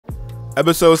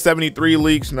Episode 73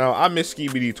 leaks. Now, I miss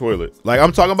Skibidi toilet. Like,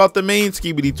 I'm talking about the main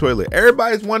Skibidi toilet.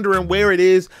 Everybody's wondering where it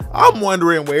is. I'm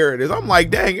wondering where it is. I'm like,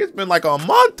 dang, it's been like a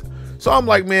month. So I'm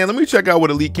like, man, let me check out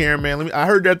what a leak cameraman. I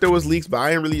heard that there was leaks, but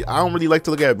I don't really like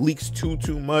to look at leaks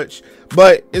too much.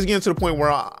 But it's getting to the point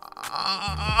where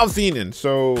I'm fiending.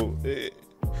 So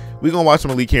we're gonna watch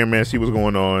some Elite Cameraman, see what's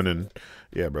going on, and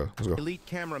yeah, bro, let's go. Elite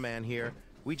Cameraman here.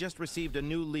 We just received a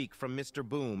new leak from Mr.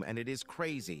 Boom, and it is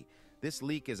crazy. This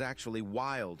leak is actually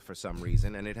wild for some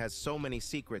reason, and it has so many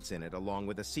secrets in it, along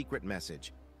with a secret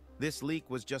message. This leak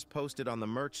was just posted on the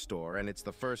merch store, and it's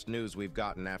the first news we've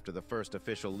gotten after the first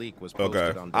official leak was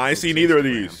posted on I ain't seen neither of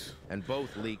these. And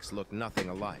both leaks look nothing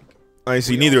alike. I ain't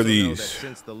seen neither of these.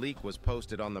 Since the leak was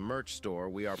posted on the merch store,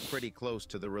 we are pretty close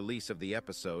to the release of the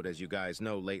episode. As you guys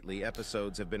know, lately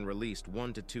episodes have been released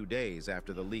 1 to 2 days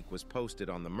after the leak was posted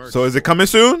on the merch store. So is it coming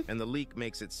soon? And the leak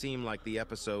makes it seem like the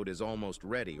episode is almost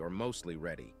ready, or mostly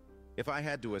ready. If I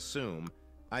had to assume,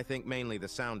 I think mainly the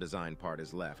sound design part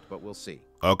is left, but we'll see.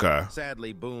 Okay.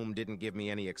 Sadly, Boom didn't give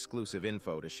me any exclusive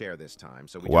info to share this time,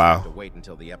 so we just have to wait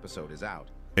until the episode is out.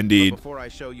 Indeed. But before I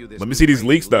show you this, let me see these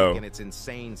leaks though. And its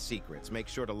insane secrets. Make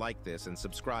sure to like this and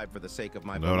subscribe for the sake of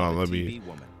my TV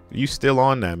woman. You still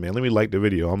on that, man? Let me like the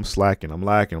video. I'm slacking. I'm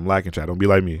lacking, chat. Don't be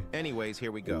like me. Anyways,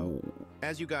 here we go.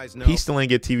 As you guys know, he still ain't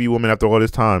get TV woman after all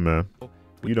this time, man.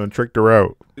 You done tricked her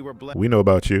out. We know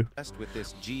about you. With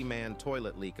this G-Man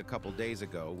toilet leak a couple days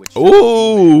ago, which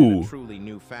ooh, truly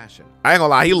new fashion. I ain't gonna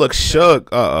lie, he looks shook.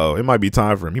 It might be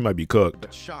time for him. He might be cooked.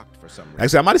 But shocked for some reason.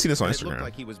 Actually, I might have seen this on Instagram. It looked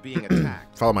like he was being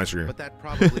attacked. Follow my Instagram. But that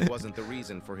probably wasn't the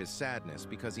reason for his sadness,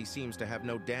 because he seems to have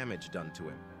no damage done to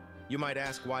him. You might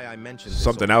ask why I mentioned this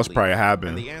something else probably happened.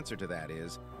 And the answer to that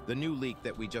is the new leak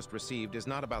that we just received is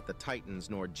not about the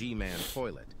Titans nor G-Man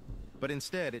toilet. But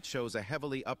instead, it shows a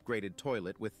heavily upgraded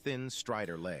toilet with thin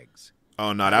strider legs.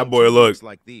 Oh no, that boy looks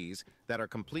like these that are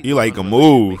completely. He like a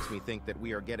move. Makes me think that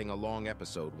we are getting a long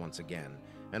episode once again,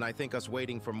 and I think us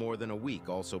waiting for more than a week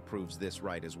also proves this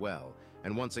right as well.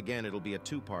 And once again, it'll be a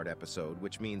 2-part episode,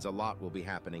 which means a lot will be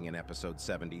happening in episode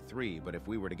 73. But if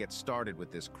we were to get started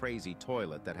with this crazy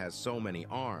toilet that has so many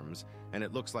arms, and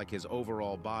it looks like his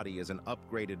overall body is an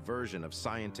upgraded version of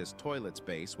Scientist Toilet's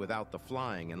base without the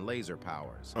flying and laser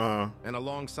powers. And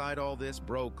alongside all this,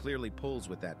 bro clearly pulls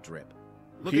with that drip.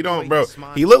 He don't, bro.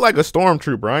 He looked like a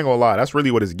stormtrooper. I ain't gonna lie. That's really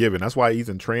what it's giving. That's why he's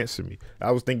entrancing me. I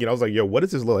was like, yo, what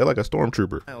is this look like a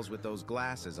stormtrooper? With those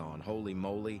glasses on, holy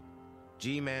moly.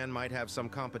 G-Man might have some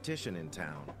competition in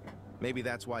town. Maybe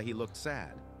that's why he looked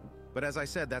sad. But as I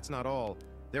said, that's not all.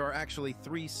 There are actually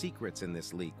 3 secrets in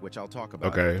this leak, which I'll talk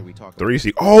about after we talk about 3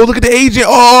 secrets. Oh, look at the agent.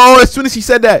 Oh, as soon as he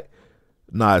said that.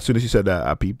 Nah, as soon as he said that,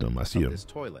 I peeped him. I see him. This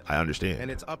toilet. I understand. And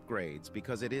its upgrades,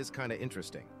 because it is kind of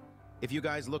interesting. If you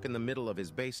guys look in the middle of his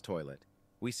base toilet,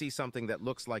 we see something that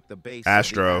looks like the base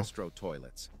of the Astro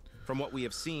toilets. From what we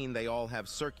have seen, they all have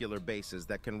circular bases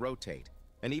that can rotate.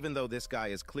 And even though this guy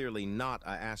is clearly not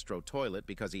a Astro toilet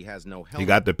because he has no helmet, he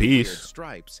got the piece.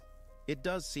 Stripes, it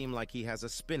does seem like he has a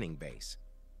spinning base.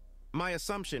 My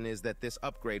assumption is that this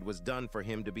upgrade was done for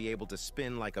him to be able to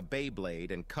spin like a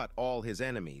Beyblade and cut all his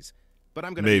enemies. But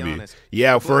I'm gonna be honest.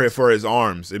 Yeah, for his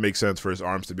arms, it makes sense for his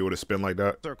arms to be able to spin like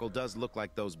that. Circle does look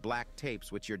like those black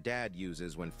tapes which your dad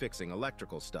uses when fixing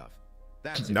electrical stuff.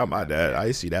 That's not my dad.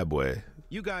 I see that boy.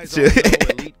 You guys all know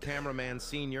Elite Cameraman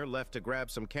Senior left to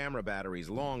grab some camera batteries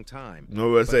long time.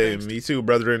 No, I say me too,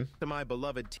 brethren. To my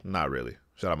beloved not really.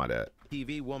 Shout out my dad.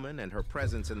 TV woman and her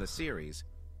presence in the series,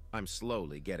 I'm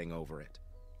slowly getting over it.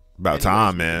 About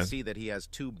time, man. You can see that he has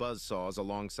 2 buzzsaws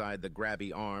alongside the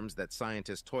grabby arms that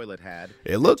Scientist Toilet had.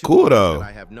 It looked cool though.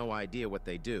 I have no idea what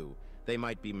they do. They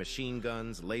might be machine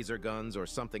guns, laser guns, or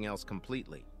something else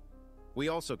completely. We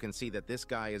also can see that this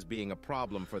guy is being a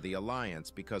problem for the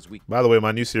Alliance because we... By the way,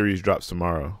 my new series drops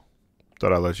tomorrow.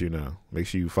 Thought I'd let you know. Make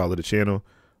sure you follow the channel.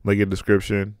 Link in the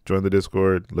description. Join the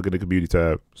Discord. Look in the community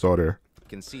tab. It's all there.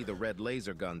 Can see the red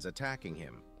laser guns attacking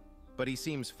him. But he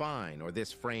seems fine, or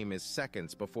this frame is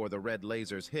seconds before the red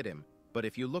lasers hit him. But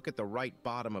if you look at the right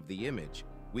bottom of the image,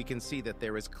 we can see that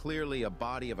there is clearly a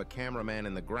body of a cameraman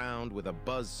in the ground with a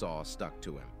buzzsaw stuck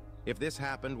to him. If this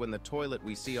happened when the toilet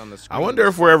we see on the screen... I wonder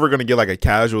if we're ever going to get like a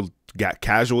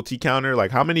casualty counter.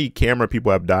 Like how many camera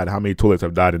people have died? How many toilets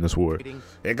have died in this war?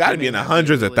 It got to be in the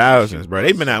hundreds of thousands, bro.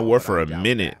 They've been at war for a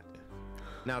minute.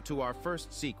 Now to our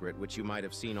first secret, which you might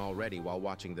have seen already while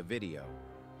watching the video.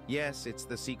 Yes, it's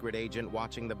the secret agent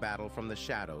watching the battle from the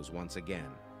shadows once again.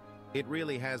 It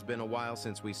really has been a while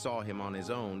since we saw him on his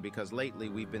own because lately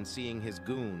we've been seeing his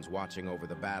goons watching over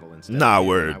the battle instead of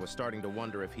him. I was starting to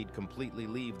wonder if he'd completely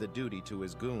leave the duty to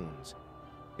his goons.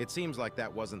 It seems like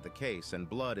that wasn't the case, and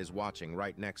Blood is watching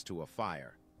right next to a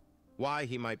fire. Why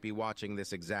he might be watching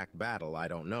this exact battle, I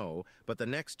don't know, but the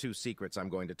next two secrets I'm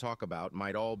going to talk about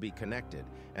might all be connected,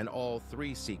 and all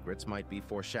three secrets might be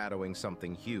foreshadowing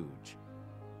something huge.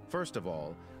 First of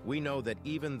all, we know that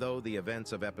even though the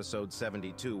events of episode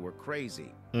 72 were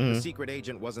crazy, the secret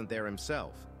agent wasn't there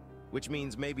himself, which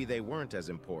means maybe they weren't as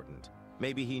important.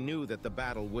 Maybe he knew that the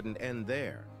battle wouldn't end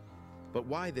there. But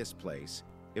why this place?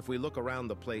 If we look around,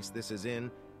 the place this is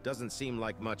in doesn't seem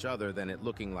like much other than it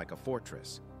looking like a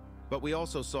fortress. But we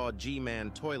also saw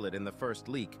G-Man Toilet in the first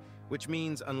leak, which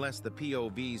means unless the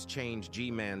POVs change,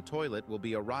 G-Man Toilet will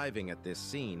be arriving at this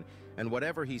scene, and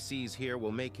whatever he sees here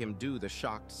will make him do the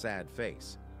shocked, sad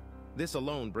face. This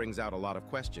alone brings out a lot of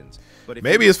questions. But if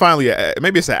maybe it's finally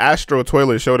maybe it's an Astro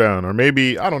Toilet showdown, or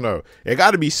maybe, I don't know. It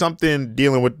got to be something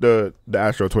dealing with the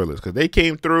Astro Toilets, because they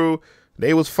came through,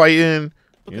 they was fighting.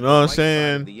 You know what I'm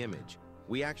saying? The image,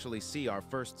 we actually see our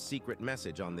first secret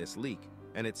message on this leak,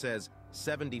 and it says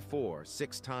 74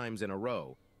 6 times in a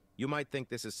row. You might think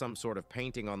this is some sort of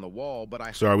painting on the wall,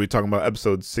 but So are we talking about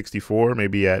episode 64,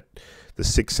 maybe at the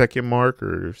 6-second mark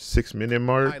or 6-minute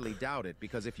mark? I highly doubt it,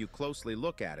 because if you closely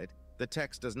look at it, the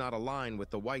text does not align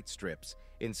with the white strips.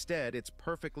 Instead, it's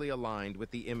perfectly aligned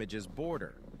with the image's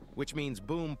border, which means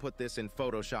Boom put this in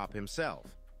Photoshop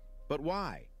himself. But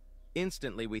why?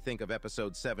 Instantly, we think of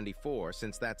episode 74,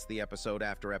 since that's the episode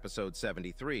after episode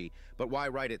 73, but why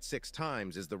write it 6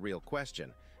 times is the real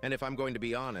question. And if I'm going to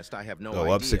be honest, I have no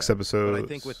idea. Up 6 episodes. But I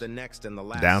think with the next and the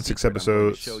last down 6 episodes. I'm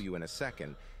going to show you in a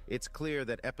second, it's clear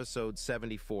that episode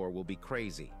 74 will be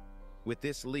crazy. With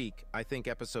this leak, I think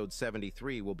episode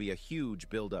 73 will be a huge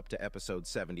build-up to episode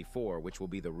 74, which will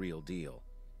be the real deal.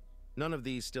 None of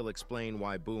these still explain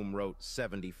why Boom wrote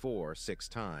 74 6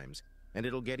 times. And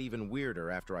it'll get even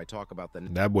weirder after I talk about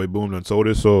that boy Boom done sold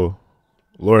his soul.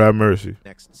 Lord have mercy.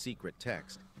 Next secret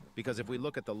text. Because if we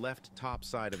look at the left top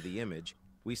side of the image,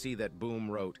 we see that Boom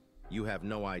wrote, "You have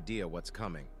no idea what's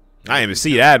coming." I didn't even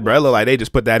see that, bro. It look like they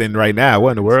just put that in right now. What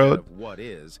in the world? Instead of what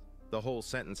is, the whole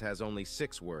sentence has only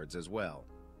 6 words as well.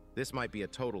 This might be a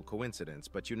total coincidence,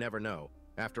 but you never know.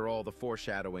 After all the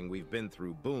foreshadowing we've been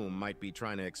through, Boom might be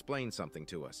trying to explain something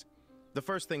to us. The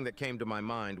first thing that came to my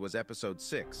mind was episode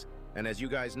 6. And as you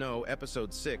guys know,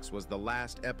 episode 6 was the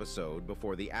last episode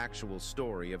before the actual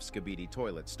story of Skibidi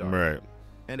Toilet started. Right.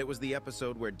 And it was the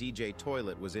episode where DJ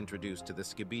Toilet was introduced to the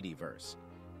Skibidi-verse.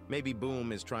 Maybe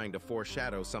Boom is trying to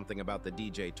foreshadow something about the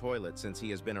DJ Toilet since he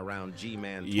has been around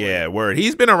G-Man Toilet. Yeah, word.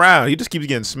 He's been around. He just keeps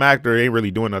getting smacked or ain't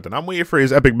really doing nothing. I'm waiting for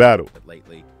his epic battle.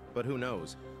 Lately, but who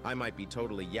knows? I might be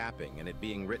totally yapping, and it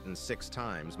being written 6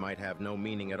 times might have no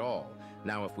meaning at all.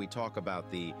 Now, if we talk about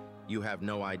the "you have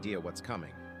no idea what's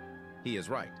coming," he is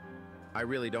right. I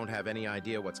really don't have any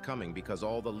idea what's coming because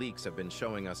all the leaks have been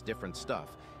showing us different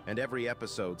stuff, and every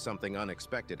episode something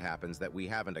unexpected happens that we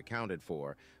haven't accounted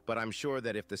for. But I'm sure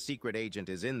that if the secret agent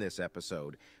is in this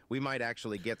episode, we might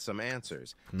actually get some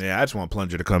answers. Yeah, I just want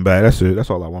Plunger to come back. That's it. That's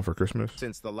all I want for Christmas.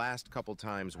 Since the last couple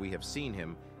times we have seen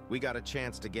him, we got a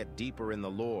chance to get deeper in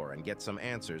the lore and get some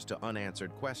answers to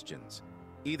unanswered questions.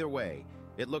 Either way,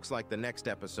 it looks like the next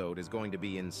episode is going to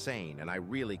be insane, and I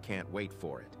really can't wait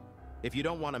for it. If you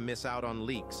don't want to miss out on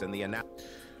leaks and the announcement.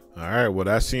 All right, well,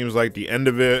 that seems like the end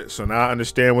of it. So now I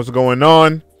understand what's going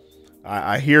on.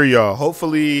 I hear y'all.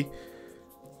 Hopefully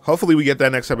we get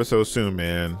that next episode soon,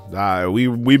 man.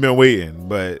 We've been waiting,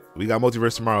 but we got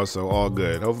Multiverse tomorrow, so all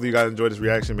good. Hopefully you guys enjoyed this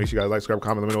reaction. Make sure you guys like, subscribe,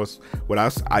 comment, let me know what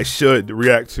else I should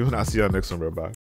react to, and I'll see y'all next one, bro. Bye.